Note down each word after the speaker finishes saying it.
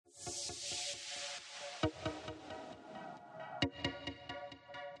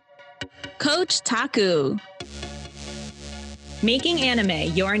Coach Taku. Making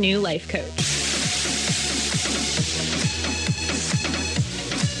anime your new life coach.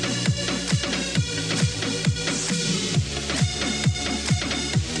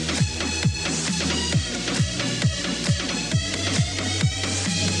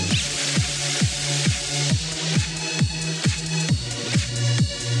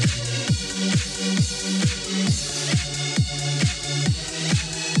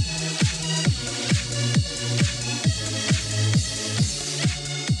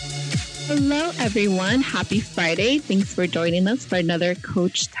 Hello, everyone. Happy Friday. Thanks for joining us for another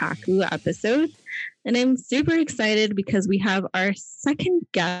Coach Taku episode. And I'm super excited because we have our second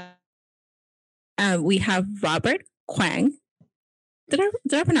guest. We have Robert Kwang. Did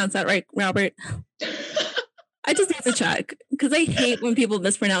I pronounce that right, Robert? I just need to check because I hate when people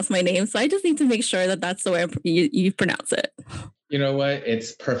mispronounce my name. So I just need to make sure that that's the way you pronounce it. You know what?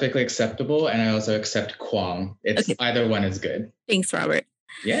 It's perfectly acceptable. And I also accept Kwang. Either one is good. Thanks, Robert.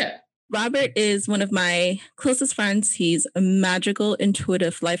 Yeah. Robert is one of my closest friends. He's a magical,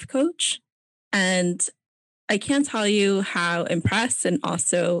 intuitive life coach. And I can't tell you how impressed and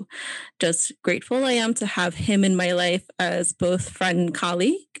also just grateful I am to have him in my life as both friend and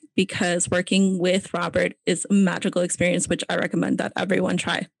colleague, because working with Robert is a magical experience, which I recommend that everyone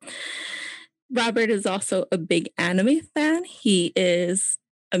try. Robert is also a big anime fan. He is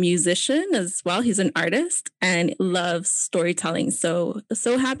a musician as well. He's an artist and loves storytelling. So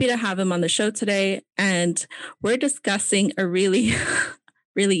happy to have him on the show today. And we're discussing a really,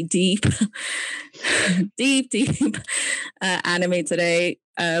 really deep anime today,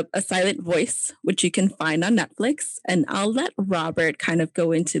 A Silent Voice, which you can find on Netflix. And I'll let Robert kind of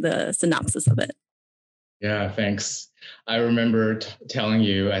go into the synopsis of it. Yeah, thanks. I remember telling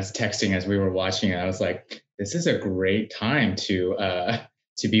you texting as we were watching it, I was like, this is a great time to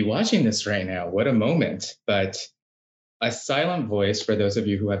be watching this right now. What a moment. But A Silent Voice, for those of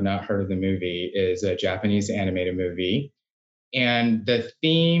you who have not heard of the movie, is a Japanese animated movie. And the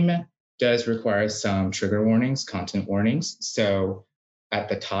theme does require some trigger warnings, content warnings. So at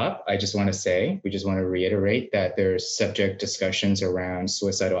the top, we just want to reiterate that there's subject discussions around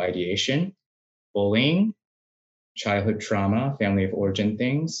suicidal ideation, bullying, childhood trauma, family of origin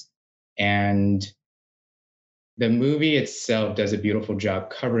things, and the movie itself does a beautiful job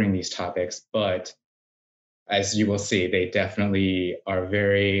covering these topics, but as you will see, they definitely are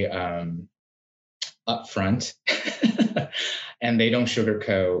very upfront and they don't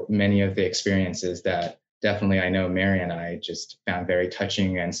sugarcoat many of the experiences that definitely I know Mary and I just found very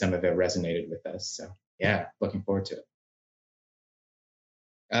touching, and some of it resonated with us. So yeah, looking forward to it.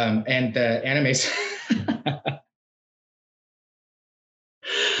 And the anime...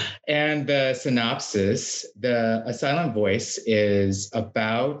 And the synopsis, A Silent Voice is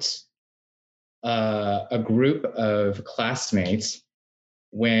about a group of classmates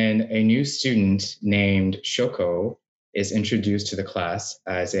when a new student named Shoko is introduced to the class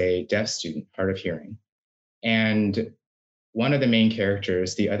as a deaf student, hard of hearing. And one of the main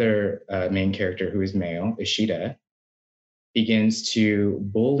characters, the other main character who is male, Ishida, begins to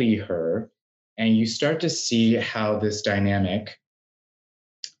bully her. And you start to see how this dynamic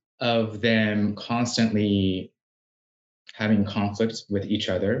of them constantly having conflict with each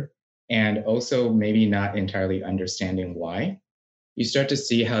other and also maybe not entirely understanding why. You start to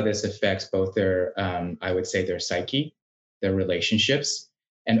see how this affects both their, I would say, their psyche, their relationships,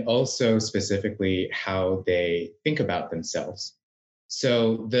 and also specifically how they think about themselves.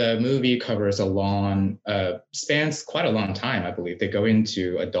 So the movie covers spans quite a long time, I believe. They go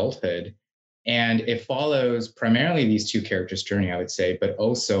into adulthood. And it follows primarily these two characters' journey, I would say, but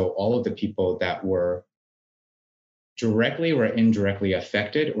also all of the people that were directly or indirectly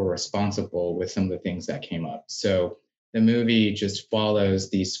affected or responsible with some of the things that came up. So the movie just follows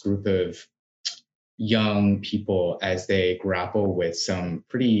this group of young people as they grapple with some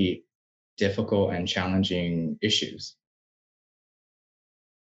pretty difficult and challenging issues.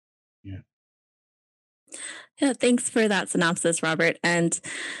 Yeah, thanks for that synopsis, Robert. And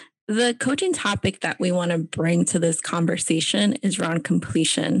the coaching topic that we want to bring to this conversation is around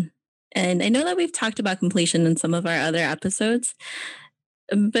completion. And I know that we've talked about completion in some of our other episodes,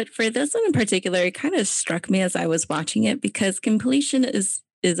 but for this one in particular, it kind of struck me as I was watching it, because completion is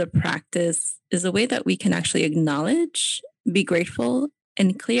a practice, is a way that we can actually acknowledge, be grateful,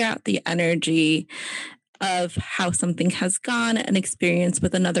 and clear out the energy of how something has gone, an experience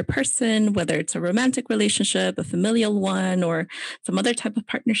with another person, whether it's a romantic relationship, a familial one, or some other type of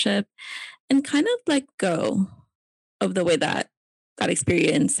partnership, and kind of let go of the way that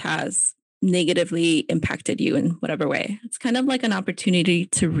experience has negatively impacted you in whatever way. It's kind of like an opportunity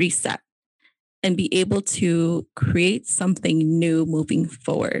to reset and be able to create something new moving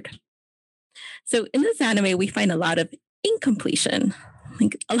forward. So in this anime, we find a lot of incompletion.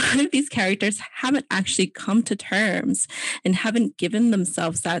 Like a lot of these characters haven't actually come to terms and haven't given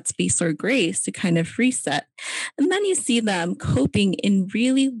themselves that space or grace to kind of reset. And then you see them coping in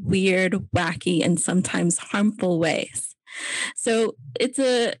really weird, wacky, and sometimes harmful ways. So it's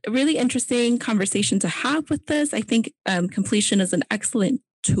a really interesting conversation to have with this. I think completion is an excellent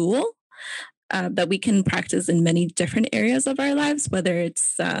tool that we can practice in many different areas of our lives, whether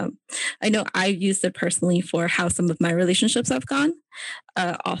it's, I know I've used it personally for how some of my relationships have gone.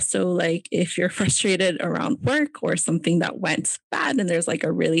 Also, like if you're frustrated around work or something that went bad and there's like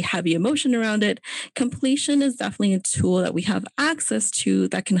a really heavy emotion around it, completion is definitely a tool that we have access to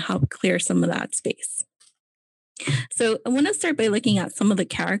that can help clear some of that space. So I want to start by looking at some of the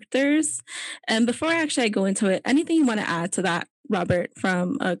characters. And before I go into it, anything you want to add to that, Robert,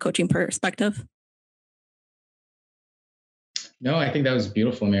 from a coaching perspective? No, I think that was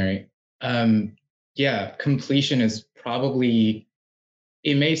beautiful, Mary. Yeah, completion is probably,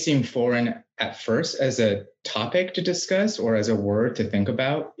 it may seem foreign at first as a topic to discuss or as a word to think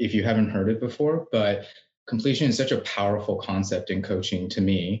about if you haven't heard it before, but completion is such a powerful concept in coaching to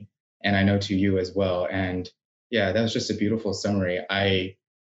me, and I know to you as well. And yeah, that was just a beautiful summary.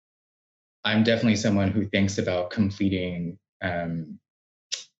 I'm definitely someone who thinks about completing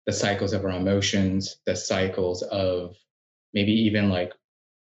the cycles of our emotions, the cycles of maybe even like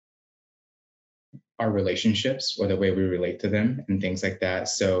our relationships or the way we relate to them and things like that.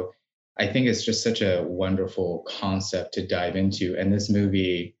 So I think it's just such a wonderful concept to dive into. And this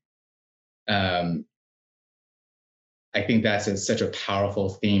movie, um, I think such a powerful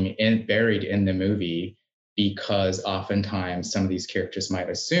theme buried in the movie, because oftentimes some of these characters might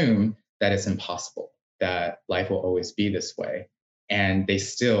assume that it's impossible, that life will always be this way. And they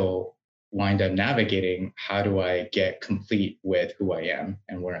still wind up navigating, how do I get complete with who I am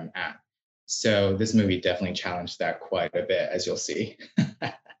and where I'm at? So this movie definitely challenged that quite a bit, as you'll see.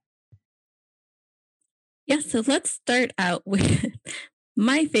 Yeah, so let's start out with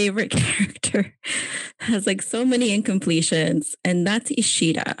my favorite character. Has like so many incompletions, and that's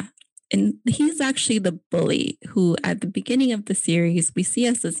Ishida. And he's actually the bully who, at the beginning of the series, we see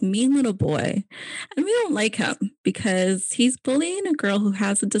as this mean little boy. And we don't like him because he's bullying a girl who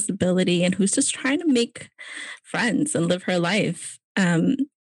has a disability and who's just trying to make friends and live her life.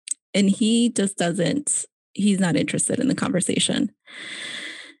 And he just doesn't, he's not interested in the conversation.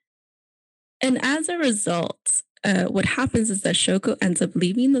 And as a result, what happens is that Shoko ends up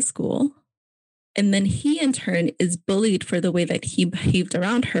leaving the school. And then he, in turn, is bullied for the way that he behaved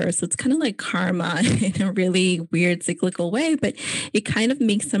around her. So it's kind of like karma in a really weird cyclical way, but it kind of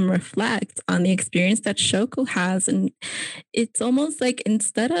makes him reflect on the experience that Shoko has. And it's almost like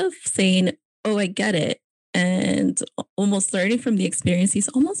instead of saying, oh, I get it, and almost learning from the experience, he's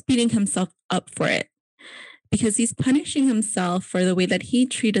almost beating himself up for it because he's punishing himself for the way that he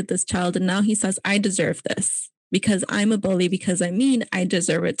treated this child. And now he says, I deserve this because I'm a bully, because I mean, I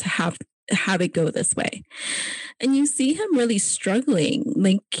deserve it to have it go this way. And you see him really struggling.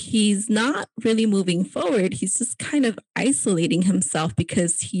 Like he's not really moving forward. He's just kind of isolating himself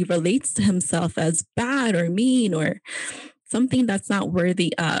because he relates to himself as bad or mean or something that's not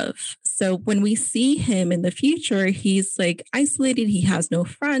worthy of. So when we see him in the future, he's like isolated. He has no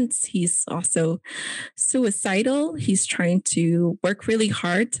friends. He's also suicidal. He's trying to work really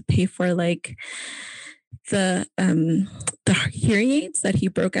hard to pay for like the hearing aids that he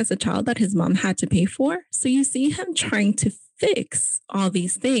broke as a child that his mom had to pay for. So you see him trying to fix all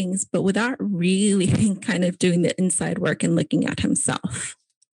these things, but without really kind of doing the inside work and looking at himself.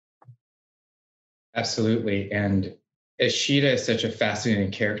 Absolutely. And Ishida is such a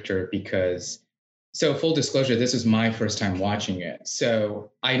fascinating character because, so full disclosure, this was my first time watching it.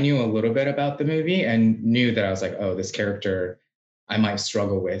 So I knew a little bit about the movie and knew that I was like, oh, this character, I might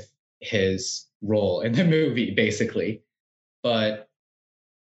struggle with his role in the movie, basically. But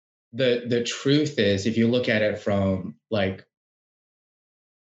the truth is, if you look at it from like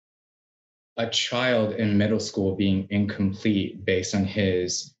a child in middle school being incomplete based on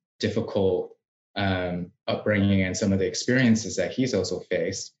his difficult upbringing and some of the experiences that he's also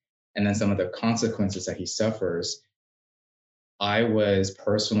faced, and then some of the consequences that he suffers, I was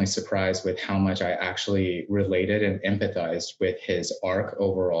personally surprised with how much I actually related and empathized with his arc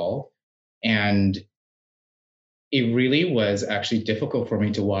overall. And it really was actually difficult for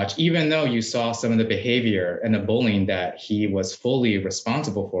me to watch, even though you saw some of the behavior and the bullying that he was fully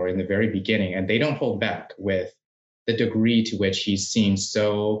responsible for in the very beginning. And they don't hold back with the degree to which he seems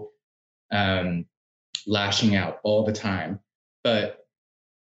so lashing out all the time. But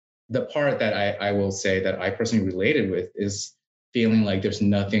the part that I will say that I personally related with is feeling like there's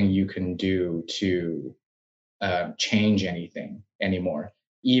nothing you can do to change anything anymore.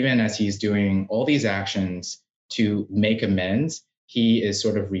 Even as he's doing all these actions to make amends, he is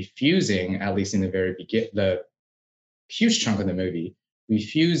sort of refusing, at least in the very begin, the huge chunk of the movie,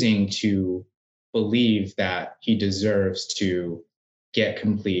 refusing to believe that he deserves to get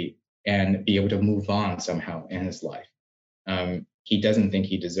complete and be able to move on somehow in his life. He doesn't think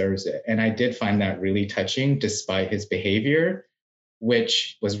he deserves it. And I did find that really touching despite his behavior,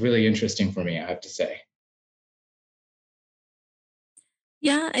 which was really interesting for me, I have to say.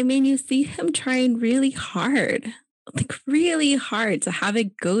 Yeah, I mean, you see him trying really hard, like really hard to have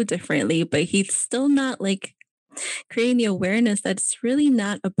it go differently, but he's still not like creating the awareness that it's really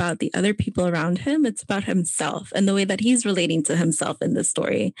not about the other people around him. It's about himself and the way that he's relating to himself in this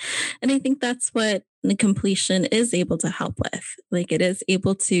story. And I think that's what the completion is able to help with. Like it is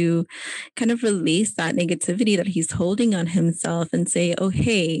able to kind of release that negativity that he's holding on himself and say, oh,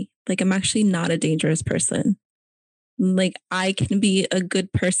 hey, like I'm actually not a dangerous person. Like I can be a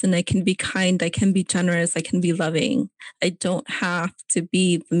good person. I can be kind. I can be generous. I can be loving. I don't have to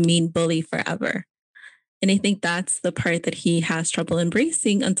be the mean bully forever. And I think that's the part that he has trouble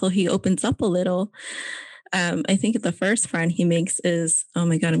embracing until he opens up a little. I think the first friend he makes is, oh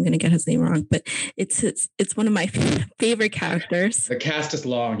my God, I'm going to get his name wrong, but it's one of my favorite characters. The cast is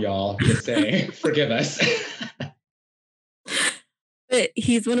long, y'all. Just saying, forgive us. But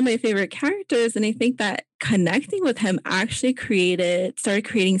he's one of my favorite characters. And I think that connecting with him actually started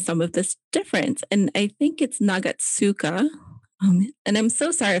creating some of this difference. And I think it's Nagatsuka. And I'm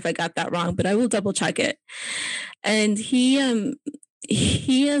so sorry if I got that wrong, but I will double check it. And he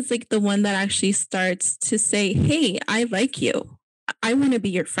is like the one that actually starts to say, hey, I like you. I want to be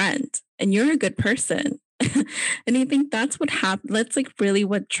your friend and you're a good person. And I think that's what happened. That's like really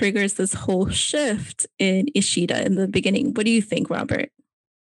what triggers this whole shift in Ishida in the beginning. What do you think, Robert?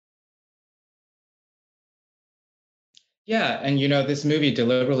 Yeah, and this movie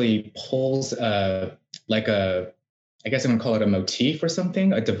deliberately pulls like a, I guess I'm gonna call it a motif or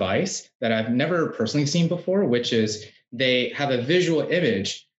something, a device that I've never personally seen before, which is they have a visual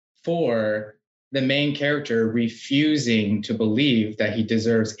image for the main character refusing to believe that he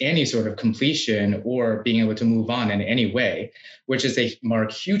deserves any sort of completion or being able to move on in any way, which is they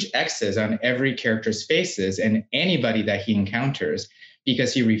mark huge X's on every character's faces and anybody that he encounters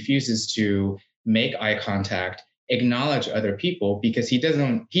because he refuses to make eye contact, acknowledge other people because he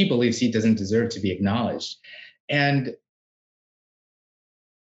believes he doesn't deserve to be acknowledged. And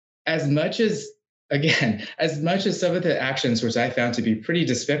as much as, again, as much as some of the actions, which I found to be pretty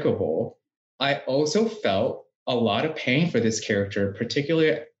despicable, I also felt a lot of pain for this character.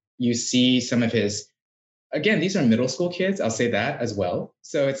 Particularly, you see some of his, again, these are middle school kids, I'll say that as well.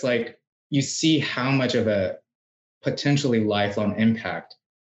 So it's like you see how much of a potentially lifelong impact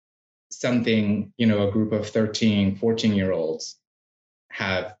something, a group of 13, 14-year-olds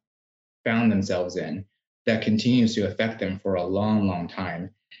have found themselves in that continues to affect them for a long, long time.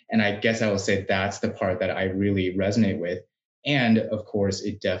 And I guess I will say that's the part that I really resonate with. And of course,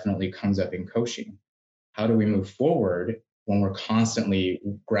 it definitely comes up in coaching. How do we move forward when we're constantly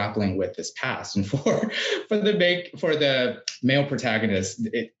grappling with this past? And for the male protagonist,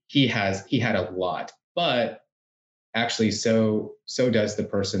 he had a lot, but actually, so does the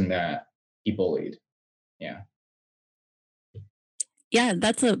person that he bullied. Yeah. Yeah,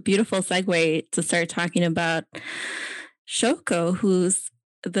 that's a beautiful segue to start talking about Shoko, who's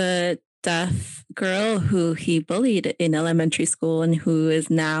the deaf girl who he bullied in elementary school and who is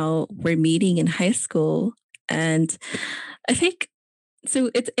now we're meeting in high school. And I think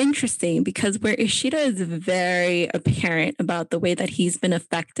so it's interesting because where Ishida is very apparent about the way that he's been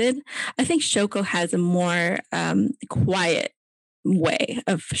affected, I think Shoko has a more quiet way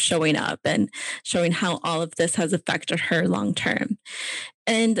of showing up and showing how all of this has affected her long term.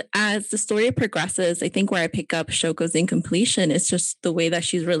 And as the story progresses, I think where I pick up Shoko's incompletion is just the way that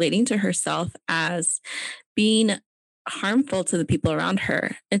she's relating to herself as being harmful to the people around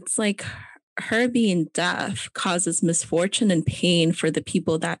her. It's like her being deaf causes misfortune and pain for the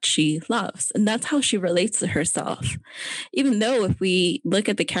people that she loves. And that's how she relates to herself. Even though if we look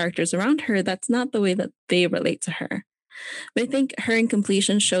at the characters around her, that's not the way that they relate to her. But I think her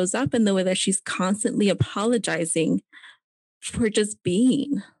incompletion shows up in the way that she's constantly apologizing for just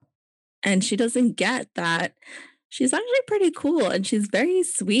being. And she doesn't get that she's actually pretty cool and she's very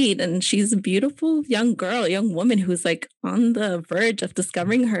sweet and she's a beautiful young girl, young woman who's like on the verge of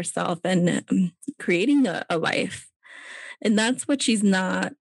discovering herself and creating a life. And that's what she's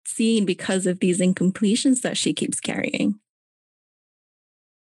not seeing because of these incompletions that she keeps carrying.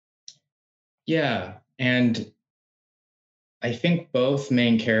 Yeah. And I think both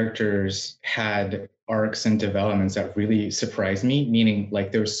main characters had arcs and developments that really surprised me, meaning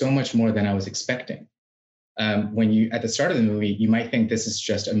like there was so much more than I was expecting. When you, at the start of the movie, you might think this is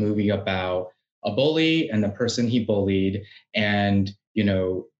just a movie about a bully and the person he bullied and,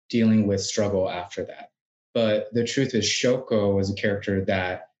 dealing with struggle after that. But the truth is, Shoko was a character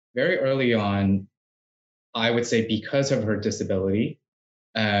that very early on, I would say, because of her disability,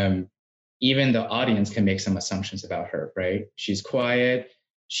 um, even the audience can make some assumptions about her, right? She's quiet.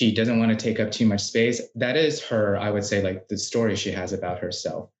 She doesn't want to take up too much space. That is her, I would say, like the story she has about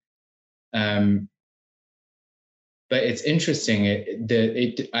herself. Um, but it's interesting.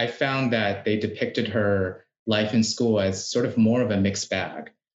 I found that they depicted her life in school as sort of more of a mixed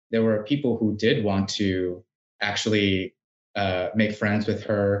bag. There were people who did want to actually make friends with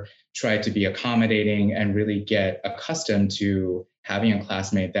her, try to be accommodating, and really get accustomed to having a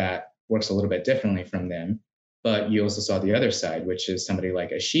classmate that works a little bit differently from them. But you also saw the other side, which is somebody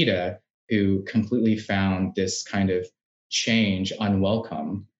like Ashita, who completely found this kind of change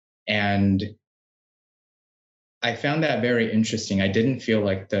unwelcome. And I found that very interesting. I didn't feel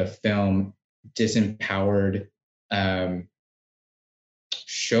like the film disempowered um,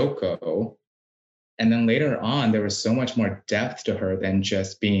 Shoko. And then later on, there was so much more depth to her than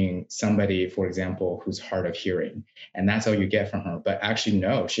just being somebody, for example, who's hard of hearing. And that's all you get from her. But actually,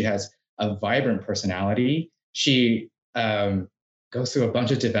 no, she has a vibrant personality. She goes through a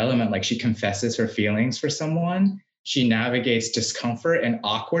bunch of development, like she confesses her feelings for someone. She navigates discomfort and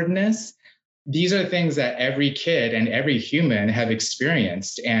awkwardness. These are things that every kid and every human have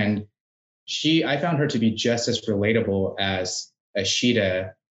experienced. And I found her to be just as relatable as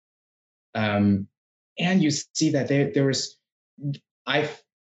Ashita. Um, and you see that there was, I,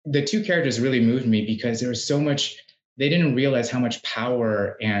 the two characters really moved me because there was so much, they didn't realize how much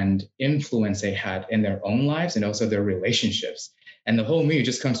power and influence they had in their own lives and also their relationships. And the whole movie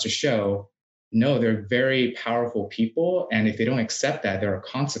just comes to show, no, they're very powerful people. And if they don't accept that, there are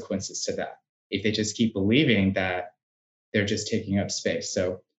consequences to that. If they just keep believing that they're just taking up space.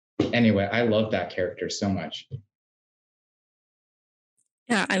 So anyway, I love that character so much.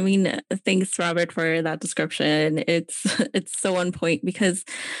 Yeah, I mean, thanks, Robert, for that description. It's it's so on point because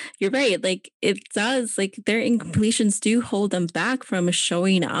you're right. Like it does, like their incompletions do hold them back from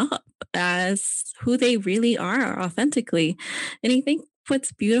showing up as who they really are authentically. And I think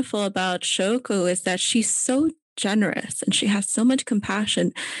what's beautiful about Shoko is that she's so generous and she has so much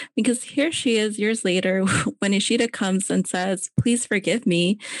compassion because here she is years later when Ishida comes and says, "Please forgive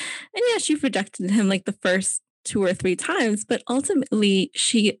me." And yeah, she rejected him like the first two or three times, but ultimately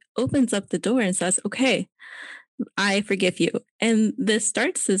she opens up the door and says, "Okay, I forgive you." And this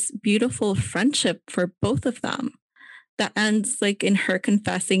starts this beautiful friendship for both of them that ends like in her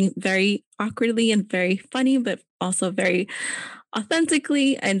confessing very awkwardly and very funny, but also very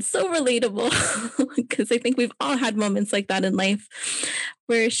authentically and so relatable. Because I think we've all had moments like that in life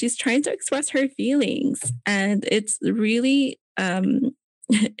where she's trying to express her feelings. And it's really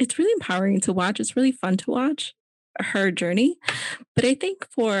empowering to watch. It's really fun to watch her journey. But I think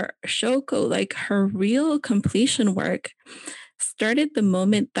for Shoko, like her real completion work started the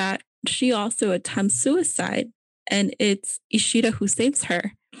moment that she also attempts suicide. And it's Ishida who saves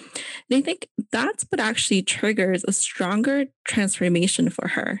her. And I think that's what actually triggers a stronger transformation for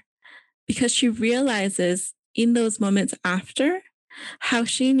her because she realizes in those moments after how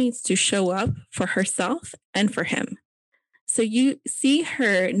she needs to show up for herself and for him. So you see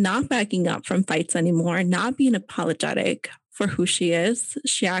her not backing up from fights anymore, not being apologetic for who she is.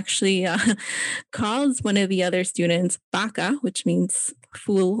 She actually calls one of the other students baka, which means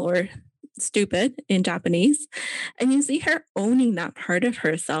fool or stupid in Japanese. And you see her owning that part of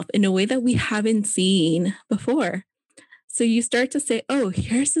herself in a way that we haven't seen before. So you start to say, oh,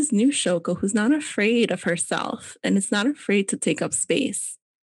 here's this new Shoko who's not afraid of herself and is not afraid to take up space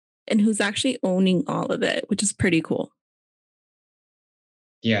and who's actually owning all of it, which is pretty cool.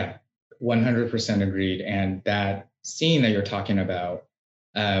 Yeah, 100% agreed. And that scene that you're talking about,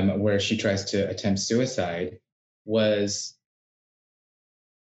 where she tries to attempt suicide, was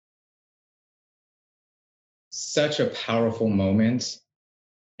such a powerful moment.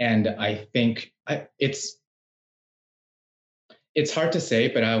 And I think it's hard to say,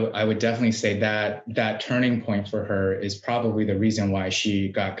 but I would definitely say that that turning point for her is probably the reason why she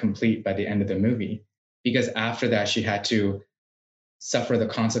got complete by the end of the movie. Because after that, she had to suffer the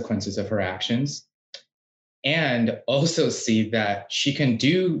consequences of her actions and also see that she can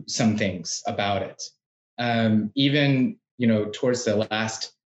do some things about it. Even, towards the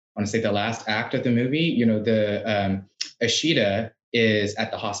last, I want to say the last act of the movie, the Ashita is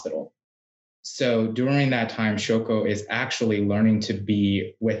at the hospital So during that time, Shoko is actually learning to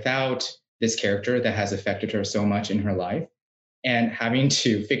be without this character that has affected her so much in her life, and having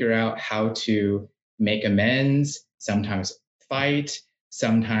to figure out how to make amends, sometimes fight,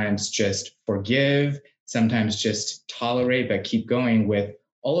 sometimes just forgive, sometimes just tolerate, but keep going with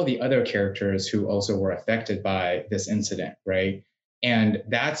all of the other characters who also were affected by this incident, right? And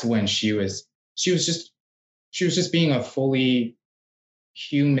that's when she was just being a fully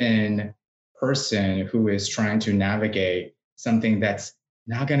human person who is trying to navigate something that's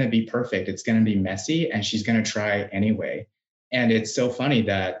not going to be perfect. It's going to be messy, and she's going to try anyway. And it's so funny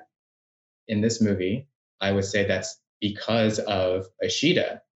that in this movie, I would say that's because of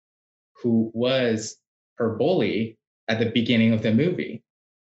Ashita, who was her bully at the beginning of the movie.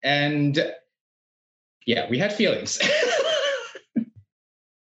 And yeah, we had feelings.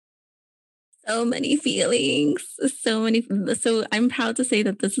 So many feelings, so many. So I'm proud to say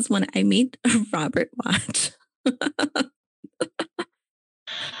that this is one I made Robert watch.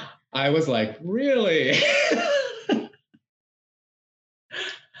 I was like, really?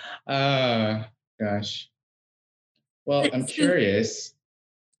 Gosh. Well, I'm curious.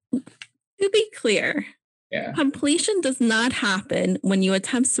 To be clear, yeah, completion does not happen when you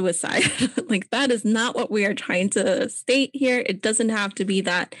attempt suicide. Like, that is not what we are trying to state here. It doesn't have to be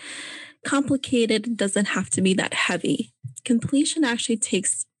that complicated. It doesn't have to be that heavy. Completion actually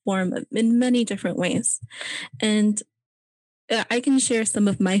takes form in many different ways. And I can share some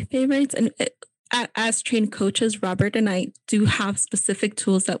of my favorites. And as trained coaches, Robert and I do have specific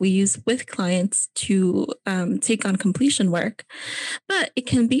tools that we use with clients to take on completion work. But it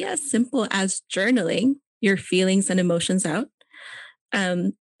can be as simple as journaling your feelings and emotions out.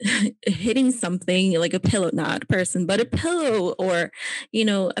 Hitting something like a pillow, not a person, but a pillow, or,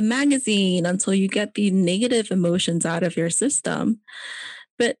 a magazine, until you get the negative emotions out of your system.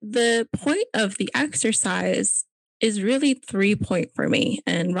 But the point of the exercise is really 3-point for me.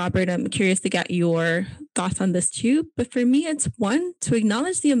 And Robert, I'm curious to get your thoughts on this too. But for me, it's one, to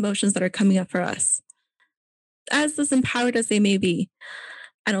acknowledge the emotions that are coming up for us, as disempowered as they may be.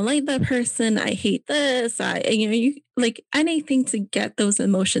 I don't like that person. I hate this. You like anything to get those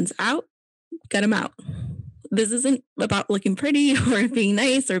emotions out, get them out. This isn't about looking pretty or being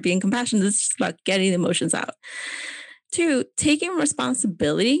nice or being compassionate. This is just about getting emotions out. 2, taking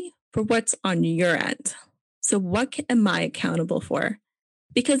responsibility for what's on your end. So what am I accountable for?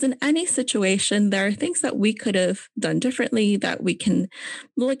 Because in any situation, there are things that we could have done differently that we can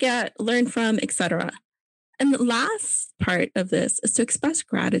look at, learn from, etc. And the last part of this is to express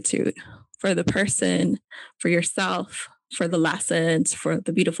gratitude for the person, for yourself, for the lessons, for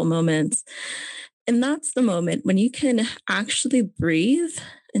the beautiful moments. And that's the moment when you can actually breathe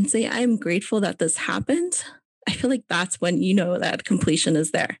and say, I'm grateful that this happened. I feel like that's when you know that completion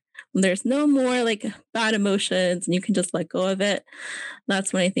is there. When there's no more like bad emotions and you can just let go of it,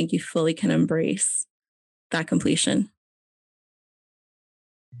 that's when I think you fully can embrace that completion.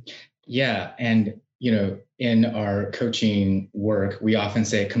 Yeah. And, in our coaching work, we often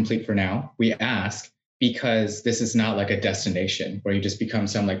say complete for now. We ask because this is not like a destination where you just become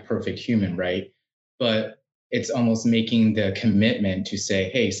some like perfect human, right? But it's almost making the commitment to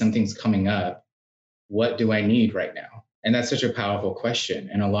say, hey, something's coming up. What do I need right now? And that's such a powerful question.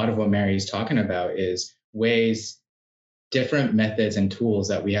 And a lot of what Mary is talking about is ways, different methods and tools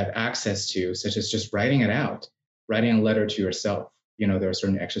that we have access to, such as just writing it out, writing a letter to yourself. There are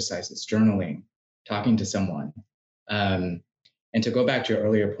certain exercises, journaling, talking to someone. And to go back to your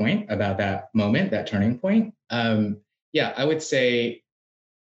earlier point about that moment, that turning point, yeah, I would say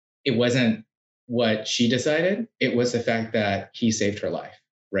it wasn't what she decided. It was the fact that he saved her life,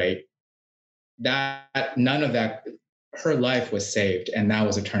 right? That none of that, her life was saved, and that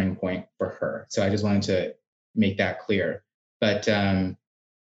was a turning point for her. So I just wanted to make that clear. But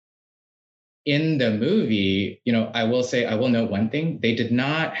in the movie, I will note one thing. They did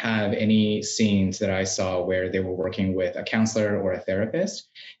not have any scenes that I saw where they were working with a counselor or a therapist.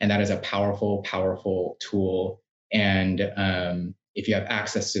 And that is a powerful, powerful tool. And if you have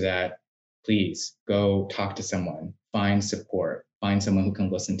access to that, please go talk to someone, find support, find someone who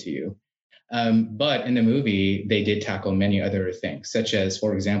can listen to you. But in the movie, they did tackle many other things, such as,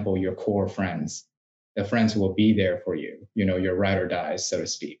 for example, your core friends, the friends who will be there for you, your ride or dies, so to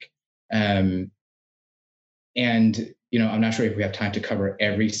speak. And, I'm not sure if we have time to cover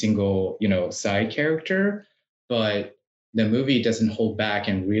every single, side character, but the movie doesn't hold back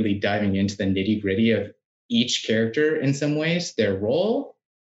and really diving into the nitty gritty of each character in some ways, their role,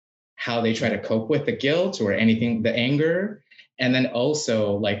 how they try to cope with the guilt or anything, the anger, and then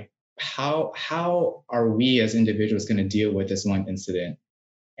also like, how are we as individuals going to deal with this one incident?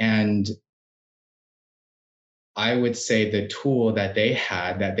 And I would say the tool that they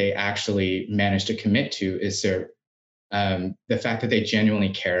had that they actually managed to commit to is the fact that they genuinely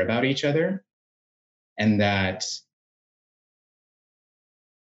care about each other, and that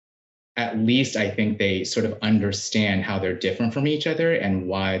at least I think they sort of understand how they're different from each other and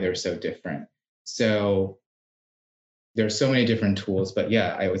why they're so different. So there's so many different tools, but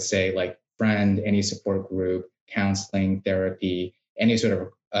yeah, I would say like friend, any support group, counseling, therapy, any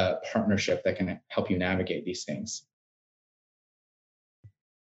sort of partnership that can help you navigate these things.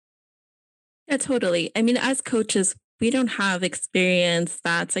 Yeah, totally. I mean, as coaches, we don't have experience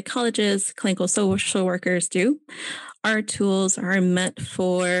that psychologists, clinical social workers do. Our tools are meant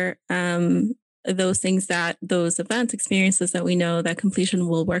for those things, that those events, experiences that we know that completion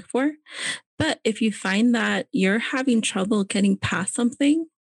will work for. But if you find that you're having trouble getting past something,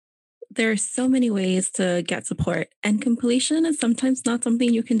 there are so many ways to get support, and completion is sometimes not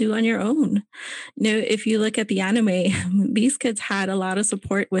something you can do on your own. You know, if you look at the anime, these kids had a lot of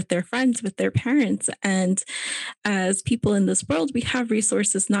support with their friends, with their parents. And as people in this world, we have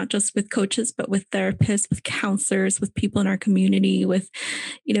resources, not just with coaches, but with therapists, with counselors, with people in our community, with,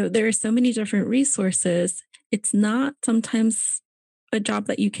 you know, there are so many different resources. It's not sometimes a job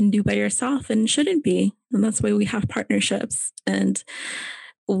that you can do by yourself, and shouldn't be. And that's why we have partnerships. And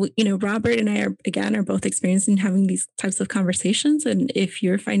you know, Robert and I are both experiencing having these types of conversations. And if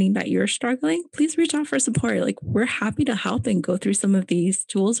you're finding that you're struggling, please reach out for support. Like, we're happy to help and go through some of these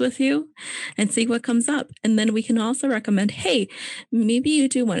tools with you and see what comes up. And then we can also recommend, hey, maybe you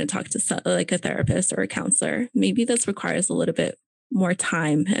do want to talk to like a therapist or a counselor. Maybe this requires a little bit more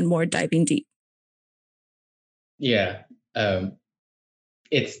time and more diving deep. Yeah.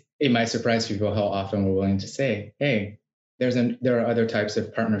 It might surprise people how often we're willing to say, hey, there are other types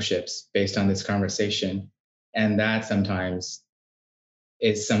of partnerships based on this conversation. And that sometimes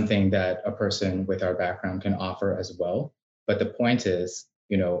is something that a person with our background can offer as well. But the point is,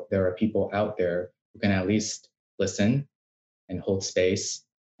 you know, there are people out there who can at least listen and hold space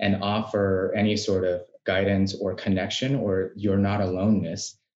and offer any sort of guidance or connection or you're not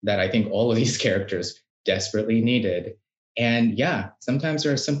aloneness that I think all of these characters desperately needed. And yeah, sometimes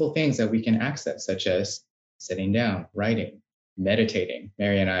there are simple things that we can access, such as sitting down, writing, meditating.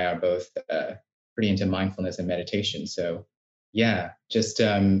 Mary and I are both pretty into mindfulness and meditation. So yeah, just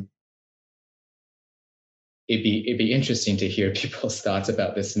it'd be interesting to hear people's thoughts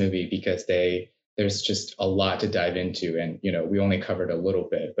about this movie, because there's just a lot to dive into, and you know, we only covered a little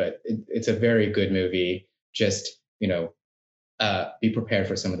bit, but it's a very good movie. Just, you know, be prepared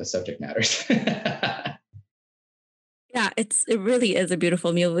for some of the subject matters. Yeah, it really is a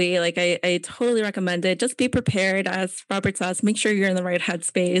beautiful movie. Like, I totally recommend it. Just be prepared, as Robert says, make sure you're in the right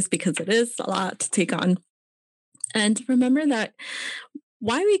headspace, because it is a lot to take on. And remember that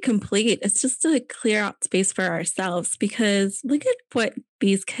why we complete is just to clear out space for ourselves, because look at what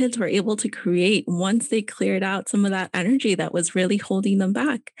these kids were able to create once they cleared out some of that energy that was really holding them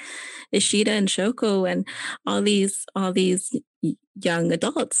back. Ishida and Shoko and all these young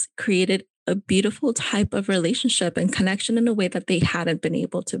adults created a beautiful type of relationship and connection in a way that they hadn't been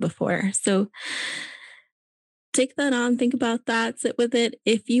able to before. So take that on, think about that, sit with it.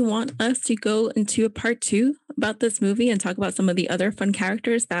 If you want us to go into a part 2 about this movie and talk about some of the other fun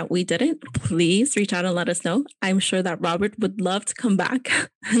characters that we didn't, please reach out and let us know. I'm sure that Robert would love to come back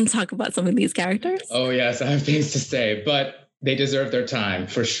and talk about some of these characters. Oh yes, I have things to say, but they deserve their time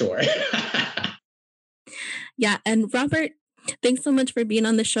for sure. Yeah, and Robert, thanks so much for being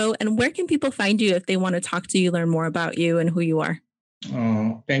on the show. And where can people find you if they want to talk to you, learn more about you and who you are?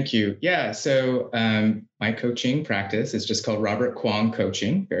 Oh, thank you. Yeah. So my coaching practice is just called Robert Kwong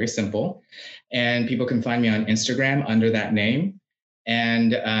Coaching. Very simple. And people can find me on Instagram under that name.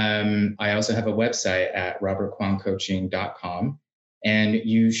 And I also have a website at robertkwongcoaching.com. And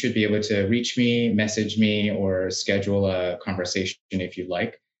you should be able to reach me, message me, or schedule a conversation if you'd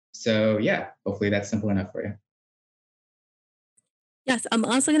like. So yeah, hopefully that's simple enough for you. Yes, I'm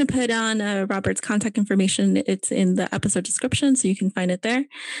also going to put on Robert's contact information. It's in the episode description, so you can find it there.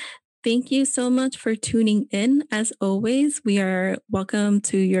 Thank you so much for tuning in. As always, we are welcome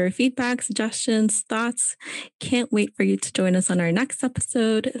to your feedback, suggestions, thoughts. Can't wait for you to join us on our next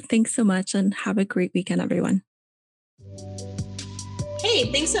episode. Thanks so much, and have a great weekend, everyone.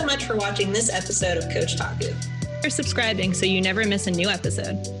 Hey, thanks so much for watching this episode of Coach Taku. Or subscribing so you never miss a new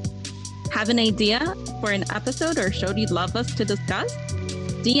episode. Have an idea for an episode or show you'd love us to discuss?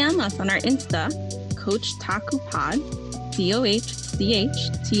 DM us on our Insta, Coach Taku Pod,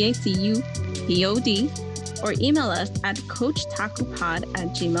 CoachTACUPOD, or email us at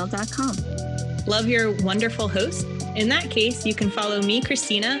coachtakupod@gmail.com. Love your wonderful host, In that case, you can follow me,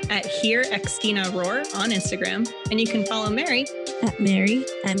 Christina, at HereXtinaRoar on Instagram, and you can follow Mary at Mary,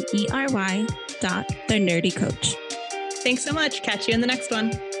 MERY, .TheNerdyCoach. Thanks so much. Catch you in the next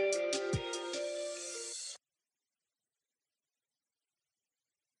one.